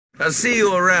I'll see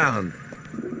you around.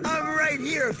 I'm right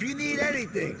here if you need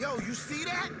anything. Yo, you see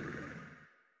that?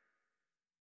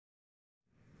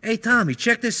 Hey, Tommy,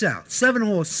 check this out.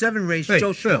 7-horse, 7-race, Hey,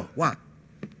 Joe Phil. What?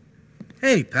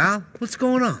 Hey, pal, what's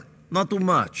going on? Not too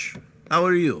much. How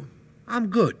are you? I'm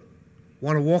good.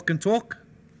 Want to walk and talk?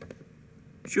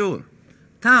 Sure.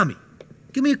 Tommy,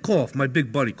 give me a call if my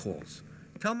big buddy calls.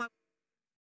 Tell my...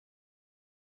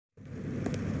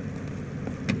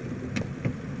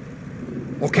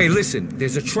 Okay, listen,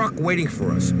 there's a truck waiting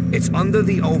for us. It's under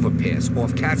the overpass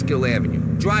off Catskill Avenue.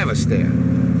 Drive us there.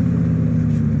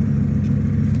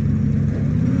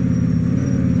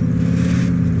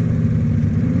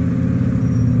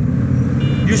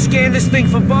 You scanned this thing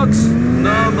for bugs?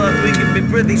 No, but we can be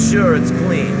pretty sure it's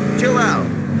clean. Chill out.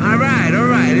 All right.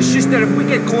 It's just that if we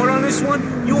get caught on this one,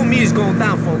 you and me is going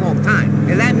down for a long time.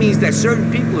 And that means that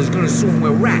certain people is going to assume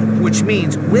we're rat, which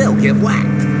means we'll get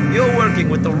whacked. You're working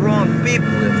with the wrong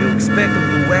people if you expect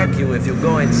them to whack you if you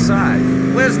go inside.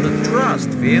 Where's the trust,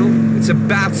 Phil? It's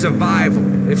about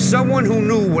survival. If someone who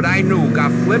knew what I knew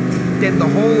got flipped, then the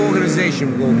whole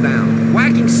organization will go down.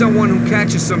 Whacking someone who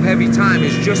catches some heavy time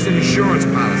is just an insurance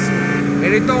policy.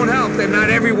 And it don't help that not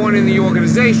everyone in the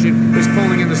organization is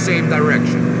pulling in the same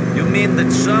direction. You mean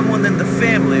that someone in the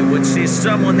family would see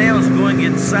someone else going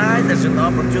inside as an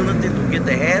opportunity to get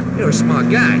ahead? You're a smart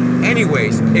guy.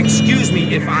 Anyways, excuse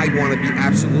me if I want to be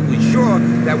absolutely sure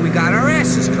that we got our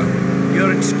asses covered.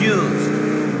 You're excused.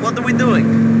 What are we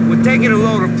doing? We're taking a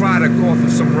load of product off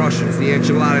of some Russians the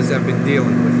enchiladas have been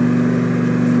dealing with.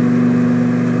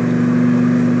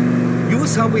 You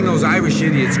was helping those Irish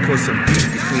idiots cause some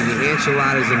beef between the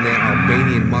enchiladas and their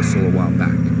Albanian muscle a while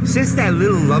back. Since that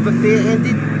little love affair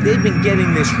ended, they've been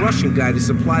getting this Russian guy to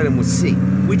supply them with sea.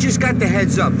 We just got the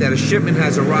heads up that a shipment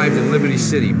has arrived in Liberty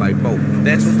City by boat.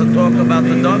 That's what the talk about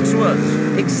the docks was.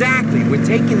 Exactly. We're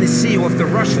taking the sea off the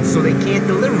Russians so they can't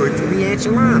deliver it to the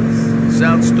enchiladas.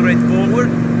 Sounds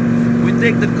straightforward. We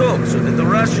take the coke so that the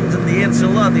Russians and the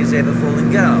enchiladas have a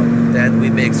falling out. Then we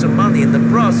make some money in the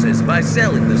process by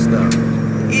selling the stuff.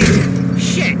 Easy.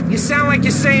 Shit, you sound like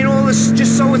you're saying all this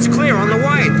just so it's clear on the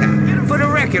wiretap. For the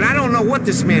record, I don't know what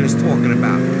this man is talking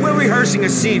about. We're rehearsing a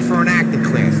scene for an acting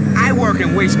class. I work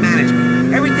in waste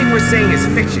management. Everything we're saying is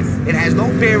fiction. It has no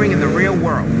bearing in the real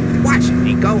world. Watch it,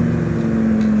 Nico.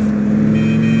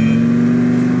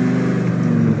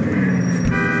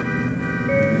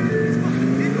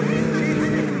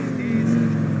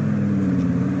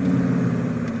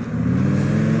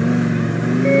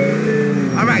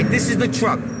 All right, this is the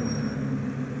truck.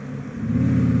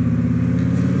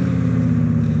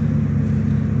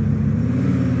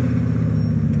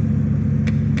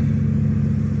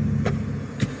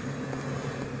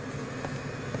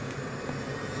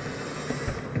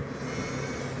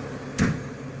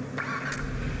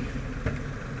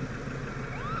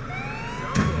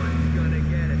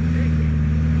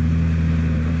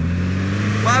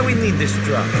 Why we need this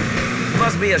truck?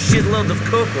 Must be a shitload of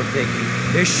coke we're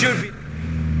taking. There should be...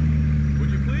 Would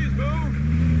you please move?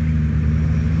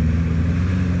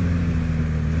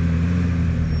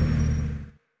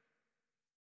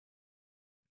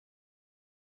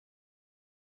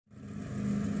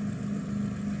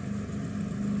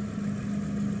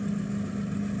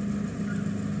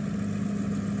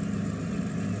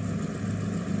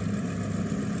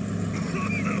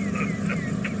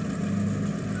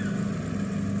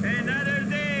 Another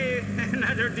day,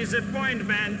 another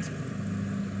disappointment.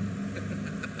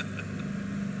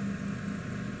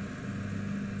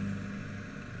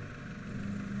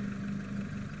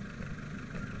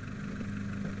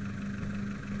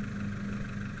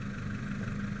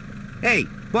 Hey,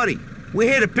 buddy, we're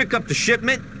here to pick up the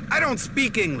shipment. I don't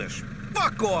speak English.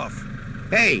 Fuck off.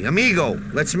 Hey, amigo,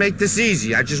 let's make this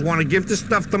easy. I just want to give the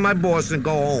stuff to my boss and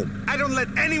go home. I don't let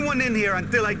anyone in here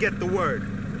until I get the word.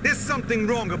 There's something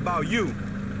wrong about you.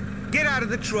 Get out of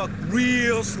the truck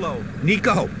real slow.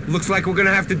 Nico, looks like we're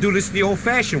gonna have to do this the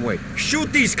old-fashioned way.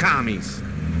 Shoot these commies.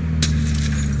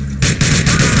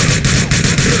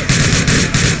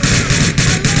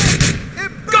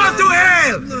 Go to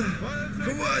hell!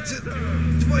 Хватит!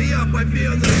 Твоя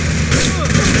победа!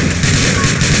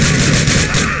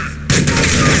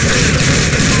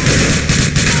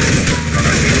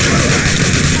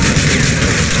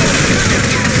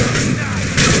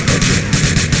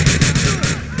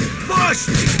 Push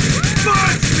me!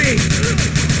 Push me!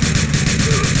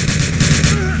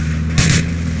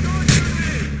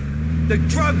 The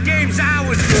drug game's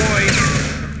ours, boys.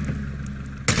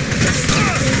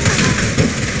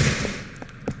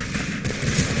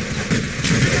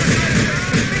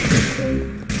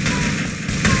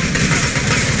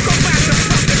 Go back to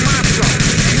fucking Moscow.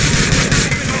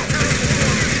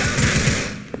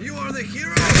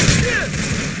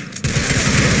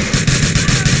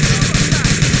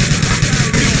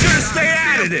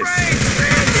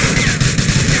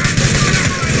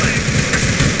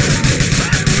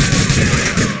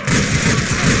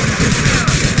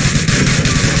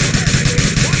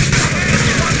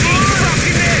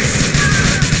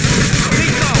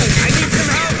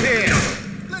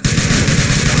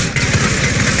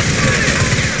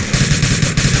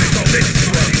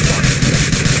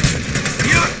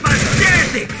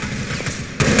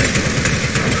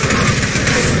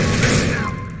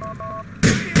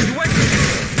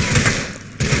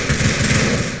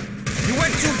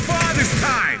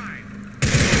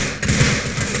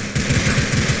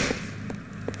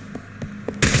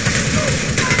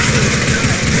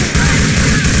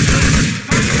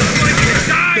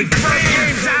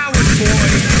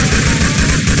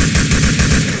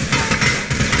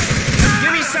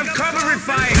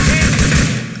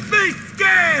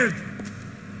 scared!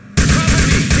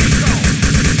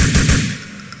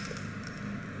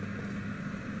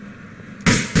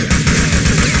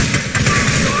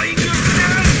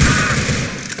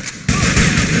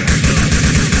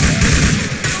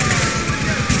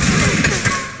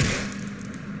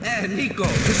 Hey, Nico,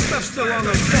 this stuff's still on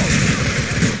the boat.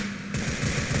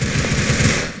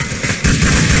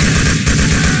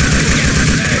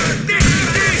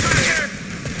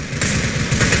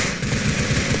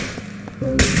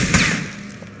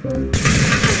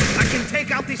 I can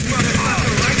take out these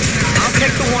motherfuckers right now. I'll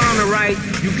take the one on the right,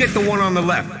 you get the one on the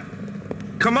left.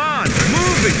 Come on,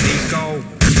 move it, Nico.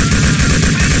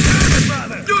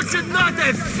 You should not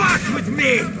have fucked with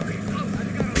me!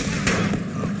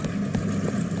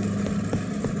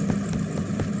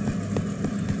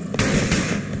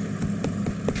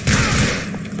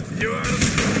 You are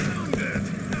surrounded.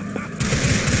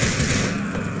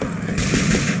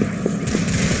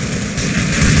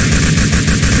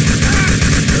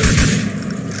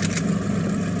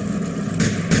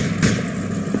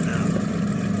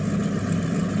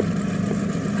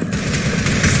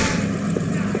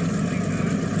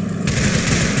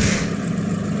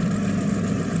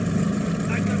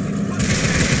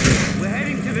 We're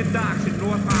heading to the docks in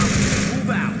North Island. Move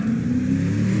out.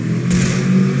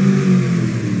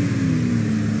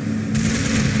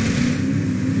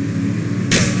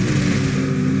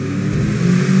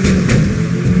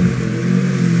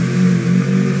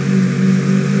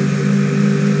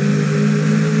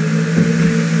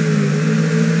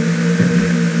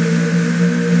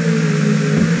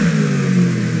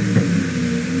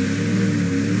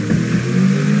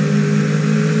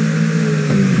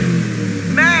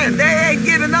 Man, they ain't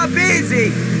giving up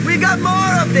easy. We got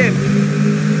more of them.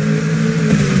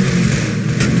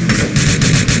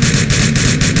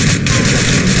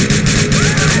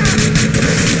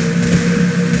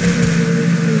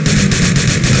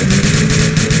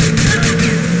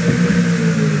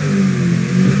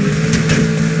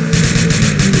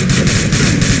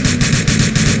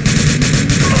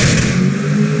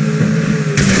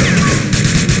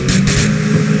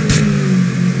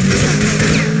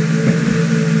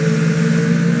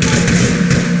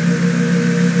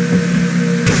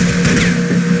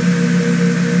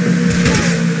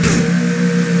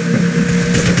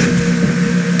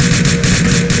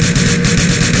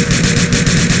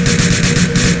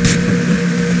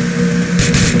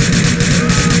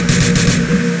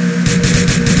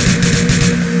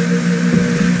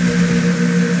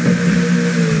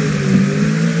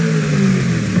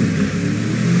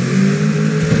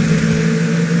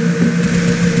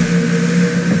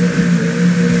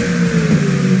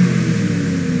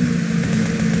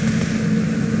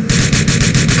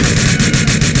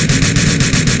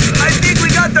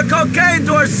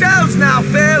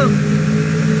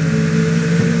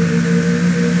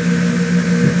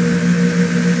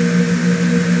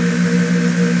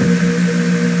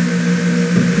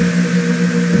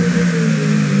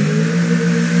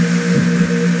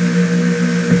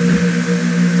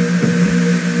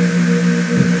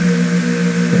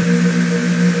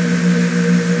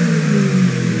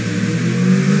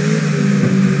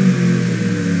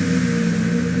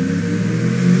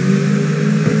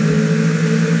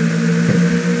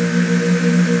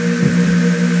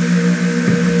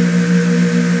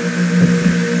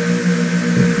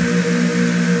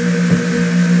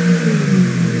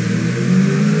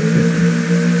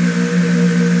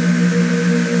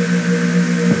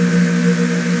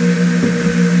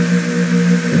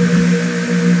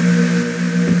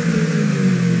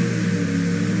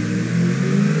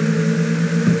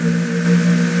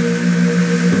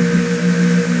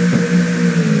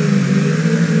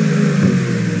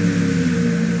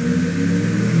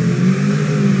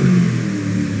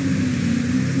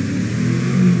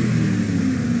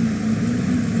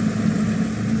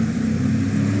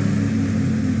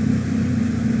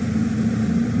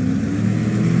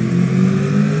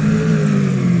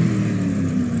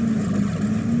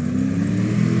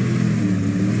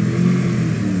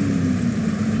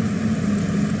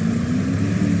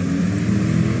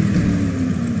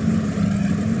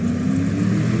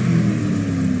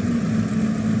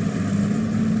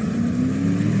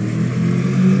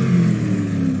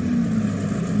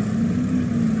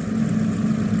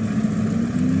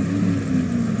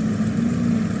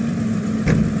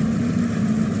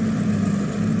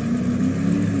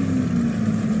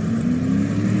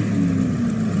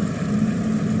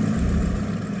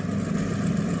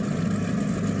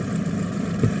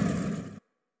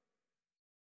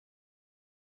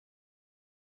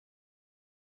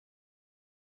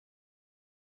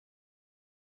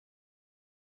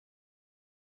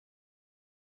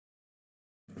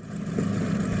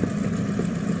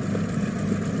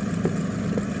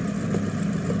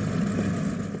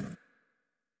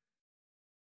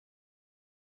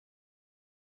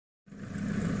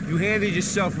 You handled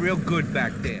yourself real good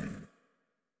back there.